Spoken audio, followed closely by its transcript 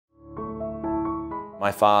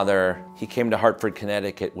My father, he came to Hartford,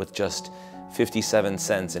 Connecticut with just 57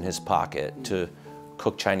 cents in his pocket to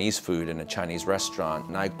cook Chinese food in a Chinese restaurant,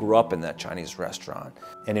 and I grew up in that Chinese restaurant.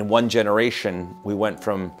 And in one generation, we went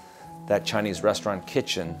from that Chinese restaurant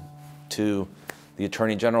kitchen to the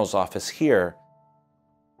Attorney General's office here.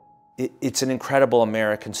 It's an incredible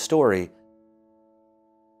American story.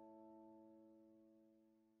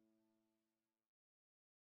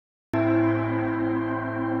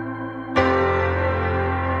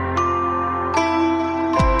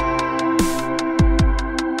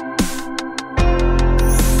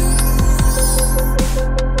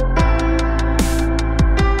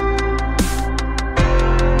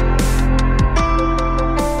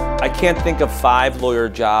 I can't think of 5 lawyer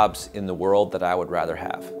jobs in the world that I would rather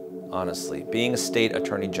have, honestly. Being a state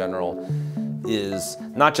attorney general is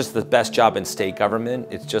not just the best job in state government,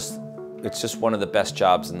 it's just one of the best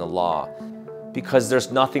jobs in the law. Because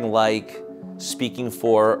there's nothing like speaking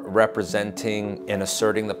for, representing, and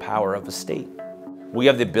asserting the power of a state. We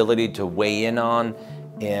have the ability to weigh in on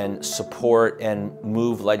and support and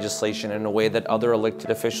move legislation in a way that other elected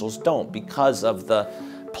officials don't because of the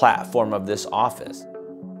platform of this office.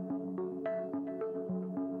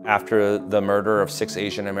 After the murder of 6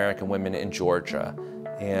 Asian American women in Georgia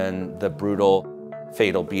and the brutal,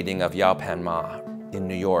 fatal beating of Yao Pan Ma in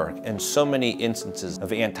New York, and so many instances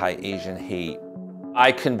of anti-Asian hate,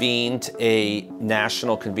 I convened a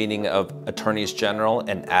national convening of attorneys general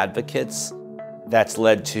and advocates that's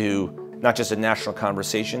led to not just a national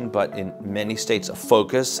conversation, but in many states a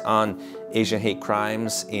focus on Asian hate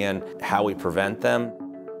crimes and how we prevent them.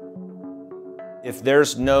 If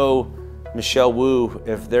there's no Michelle Wu,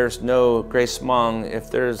 if there's no Grace Meng, if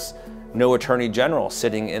there's no Attorney General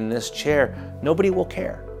sitting in this chair, nobody will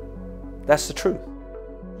care. That's the truth.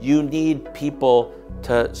 You need people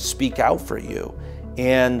to speak out for you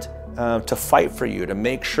and to fight for you, to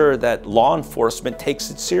make sure that law enforcement takes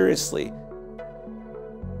it seriously.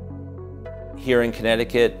 Here in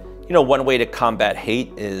Connecticut, you know, one way to combat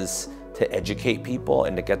hate is to educate people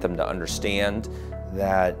and to get them to understand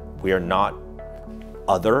that we are not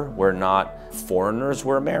other, we're not foreigners,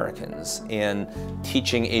 we're Americans. And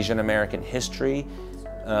teaching Asian American history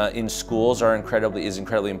in schools is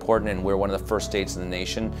incredibly important, and we're one of the first states in the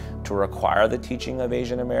nation to require the teaching of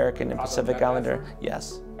Asian American and Pacific Islander.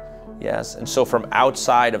 Yes, yes. And so from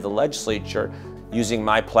outside of the legislature, using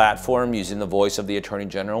my platform, using the voice of the Attorney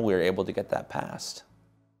General, we were able to get that passed.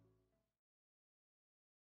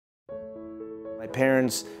 My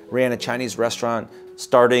parents ran a Chinese restaurant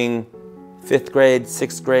starting 5th grade,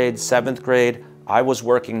 6th grade, 7th grade. I was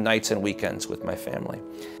working nights and weekends with my family.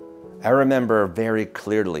 I remember very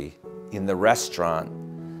clearly in the restaurant,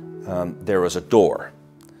 there was a door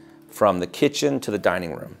from the kitchen to the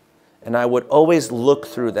dining room. And I would always look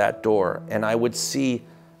through that door and I would see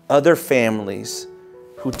other families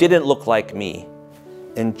who didn't look like me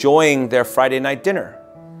enjoying their Friday night dinner.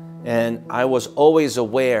 And I was always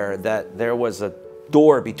aware that there was a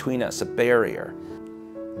door between us, a barrier,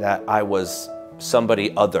 that I was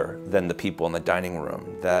somebody other than the people in the dining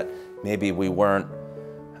room, that maybe we weren't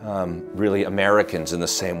really Americans in the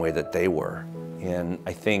same way that they were. And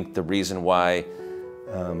I think the reason why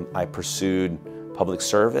I pursued public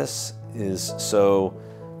service is so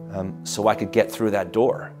I could get through that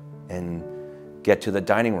door and get to the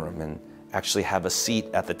dining room and actually have a seat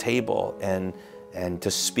at the table and to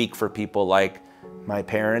speak for people like my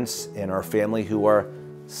parents and our family who are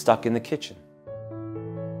stuck in the kitchen.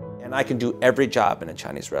 And I can do every job in a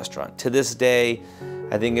Chinese restaurant. To this day,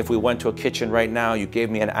 I think if we went to a kitchen right now, you gave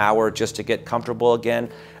me an hour just to get comfortable again,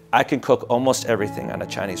 I can cook almost everything on a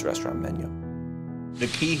Chinese restaurant menu. The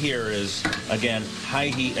key here is, again, high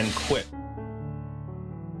heat and quick.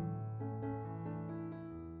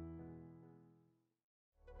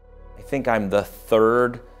 I think I'm the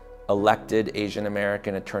 3rd elected Asian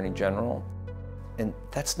American Attorney General, and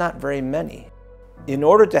that's not very many. In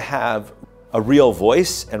order to have a real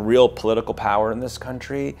voice and real political power in this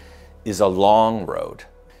country is a long road.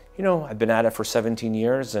 You know, I've been at it for 17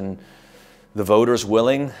 years, and the voters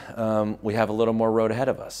willing, we have a little more road ahead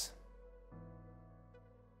of us.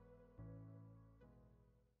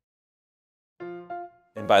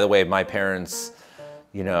 And by the way, my parents,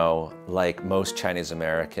 you know, like most Chinese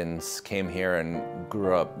Americans, came here and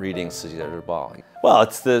grew up reading世界日报. Well,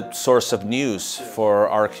 it's the source of news for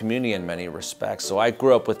our community in many respects. So I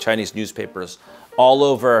grew up with Chinese newspapers all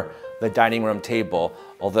over the dining room table,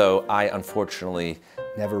 although I unfortunately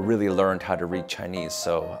never really learned how to read Chinese,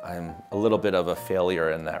 so I'm a little bit of a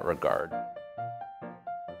failure in that regard.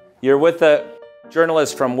 You're with a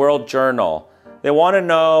journalist from World Journal. They want to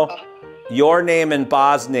know, your name and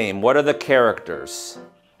Ba's name. What are the characters?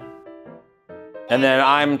 And then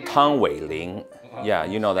I'm Tong伟麟. Yeah,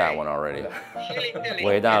 you know that one already.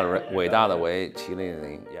 伟大的伟，麒麟的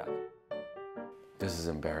麟. Yeah. This is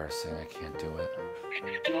embarrassing. I can't do it.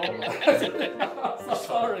 So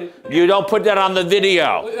sorry. You don't put that on the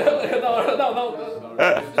video. No.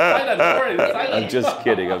 Silent, sorry. I'm just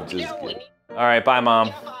kidding. I'm just kidding. All right, bye,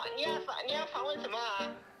 Mom.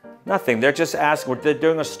 Nothing. They're just asking. They're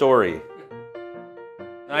doing a story.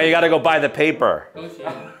 Now you got to go buy the paper.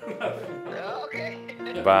 Okay.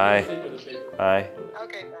 Bye. Bye.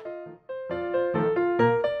 Okay.